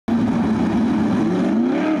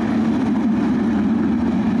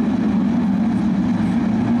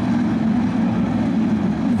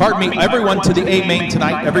everyone to the A main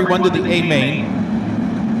tonight. Everyone to the A main.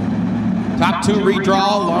 Top two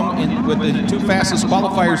redraw along with the two fastest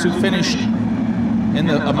qualifiers who finished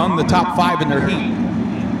among the top five in their heat.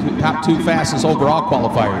 Top two fastest overall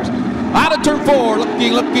qualifiers. Out of turn 4,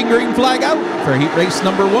 looking green flag out for heat race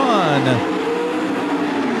number 1.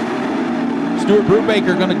 Stuart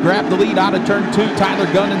Brubaker going to grab the lead out of turn 2.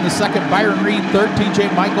 Tyler Gunn in the second. Byron Reed third.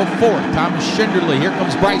 TJ Michael fourth. Thomas Schinderly. Here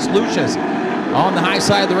comes Bryce Lucius on the high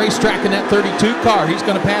side of the racetrack in that 32 car. He's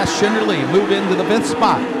going to pass Schinderly, move into the 5th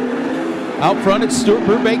spot. Out front, it's Stuart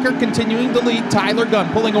Brubaker continuing to lead. Tyler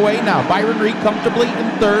Gunn pulling away now. Byron Reed comfortably in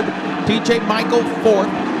 3rd. TJ Michael 4th.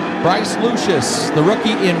 Bryce Lucius, the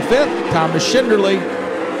rookie, in 5th. Thomas Schinderly.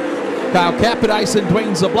 Kyle Capodice and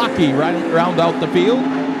Dwayne Zablocki round out the field.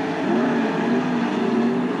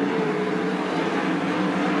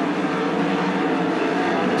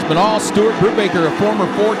 It's been all Stuart Brubaker, a former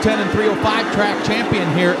 410 and 305 track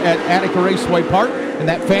champion here at Attica Raceway Park, and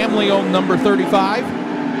that family-owned number 35.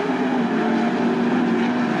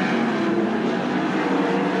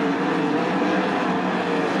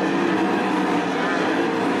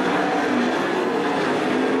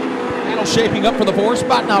 Shaping up for the 4th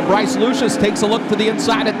spot now. Bryce Lucius takes a look to the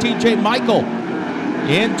inside of TJ Michael.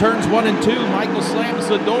 In turns 1 and 2, Michael slams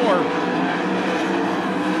the door.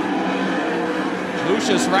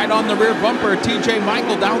 Lucius right on the rear bumper. TJ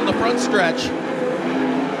Michael down the front stretch.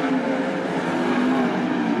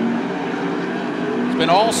 It's been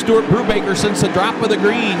all Stuart Brubaker since the drop of the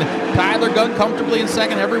green. Tyler Gunn comfortably in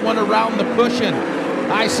 2nd. Everyone around the cushion.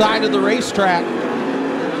 High side of the racetrack.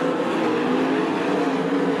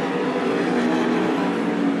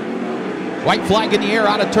 White flag in the air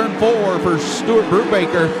out of turn 4 for Stuart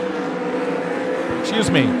Brubaker. Excuse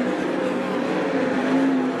me.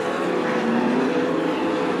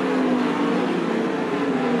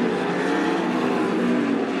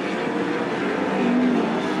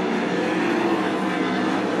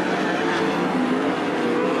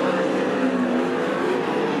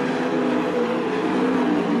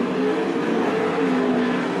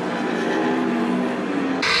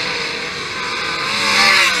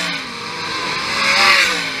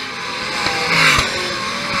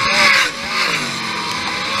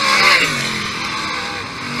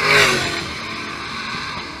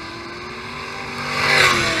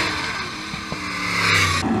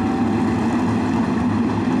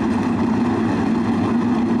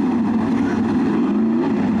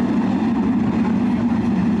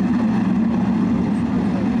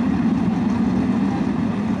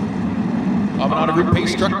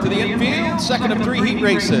 Pace truck to the infield, 2nd of 3 heat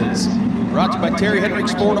races. Brought to you by Terry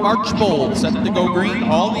Henricks Ford of Archbold. Set to go green,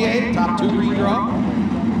 all the A, top 2 redraw.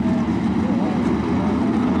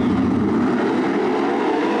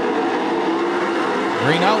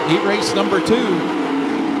 Green out, heat race number 2.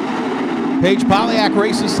 Paige Polyak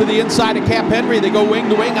races to the inside of Cap Henry. They go wing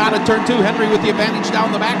to wing out of turn 2. Henry with the advantage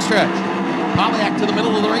down the backstretch. Polyak to the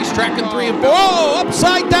middle of the racetrack in 3 and 4. Oh,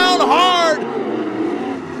 upside down hard!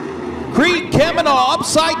 Creed Kemanaugh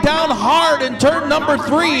upside down hard in turn number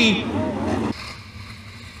 3.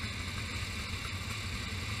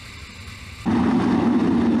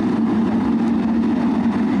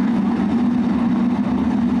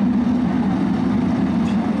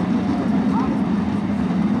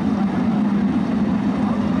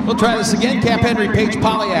 We'll try this again. Cap Henry, Paige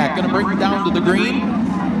Polyak going to bring it down to the green.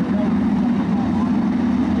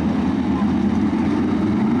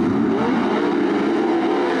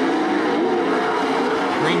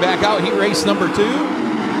 Back out, heat race number 2.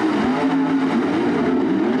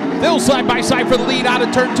 Still side by side for the lead out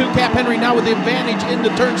of turn 2. Cap Henry now with the advantage into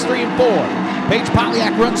turns 3 and 4. Paige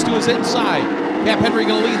Polyak runs to his inside. Cap Henry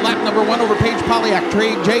going to lead lap number 1 over Paige Polyak.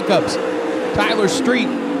 Trey Jacobs, Tyler Street,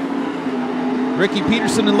 Ricky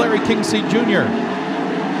Peterson, and Larry Kingsley Jr.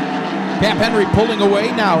 Cap Henry pulling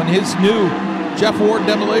away now in his new Jeff Ward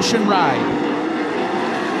Demolition ride.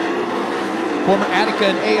 Former Attica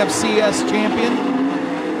and AFCS champion.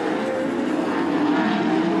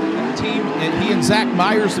 And he and Zach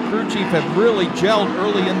Myers, the crew chief, have really gelled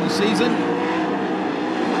early in the season.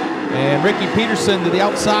 And Ricky Peterson to the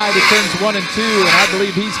outside of turns 1 and 2, and I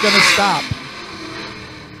believe he's going to stop.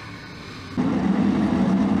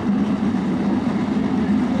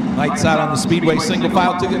 Lights out on the speedway, single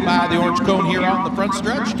file ticket by the orange cone here on the front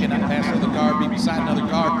stretch. Cannot pass another car, be beside another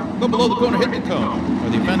car. Go below the cone or hit the cone, or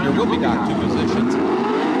the offender will be docked 2 positions.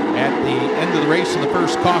 At the end of the race in the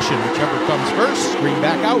first caution, whichever comes first, screen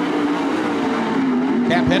back out.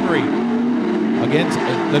 Cap Henry against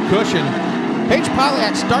the cushion. Paige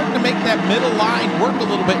Polyak starting to make that middle line work a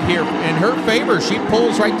little bit here in her favor. She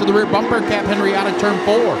pulls right to the rear bumper. Cap Henry out of turn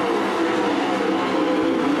 4.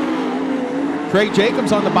 Trey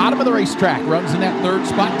Jacobs on the bottom of the racetrack runs in that third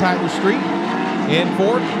spot. Tyler Street in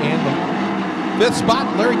fourth. And the fifth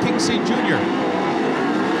spot, Larry Kingsley Jr.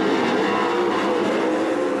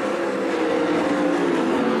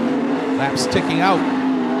 Laps ticking out.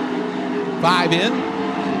 5 in.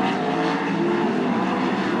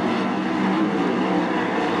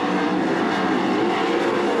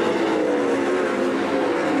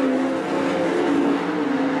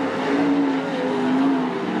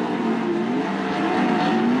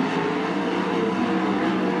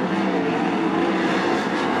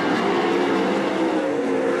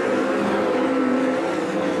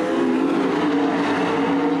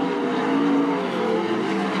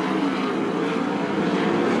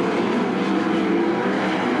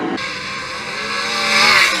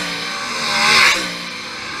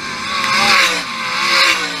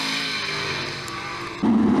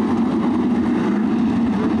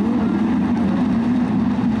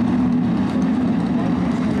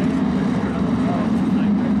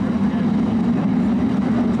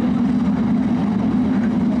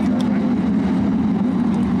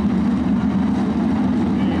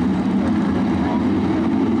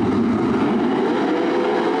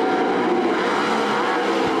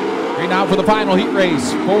 Now for the final heat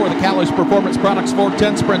race for the Callus Performance Products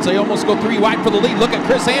 410 sprints. They almost go 3 wide for the lead. Look at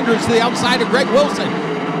Chris Andrews to the outside of Greg Wilson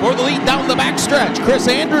for the lead down the backstretch. Chris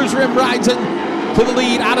Andrews rim rides in to the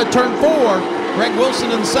lead out of turn 4. Greg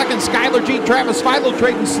Wilson in second. Skylar G. Travis Philo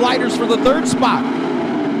trading sliders for the third spot.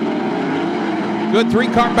 Good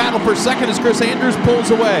 3-car battle for second as Chris Andrews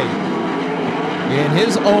pulls away. In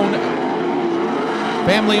his own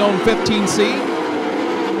family-owned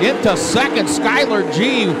 15C. Into second, Skylar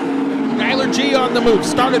G. Skylar G on the move.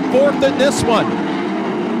 Started fourth in this one.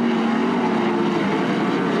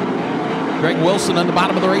 Greg Wilson on the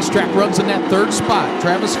bottom of the racetrack runs in that third spot.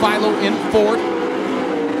 Travis Philo in fourth.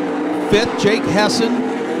 Fifth, Jake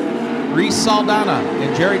Hessen, Reese Saldana,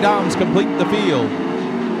 and Jerry Doms complete the field.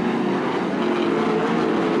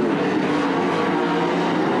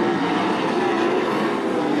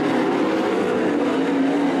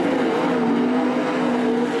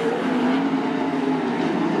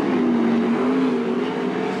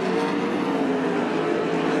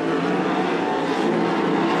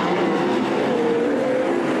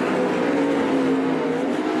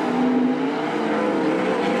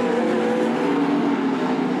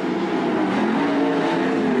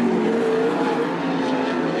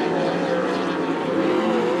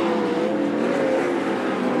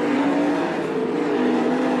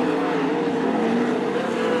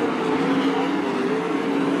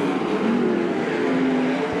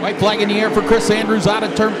 White flag in the air for Chris Andrews out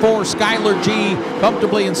of turn 4. Skylar G.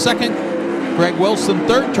 comfortably in second. Greg Wilson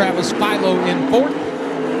third. Travis Philo in fourth.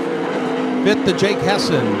 Fifth to Jake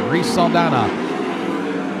Hessen. Reese Saldana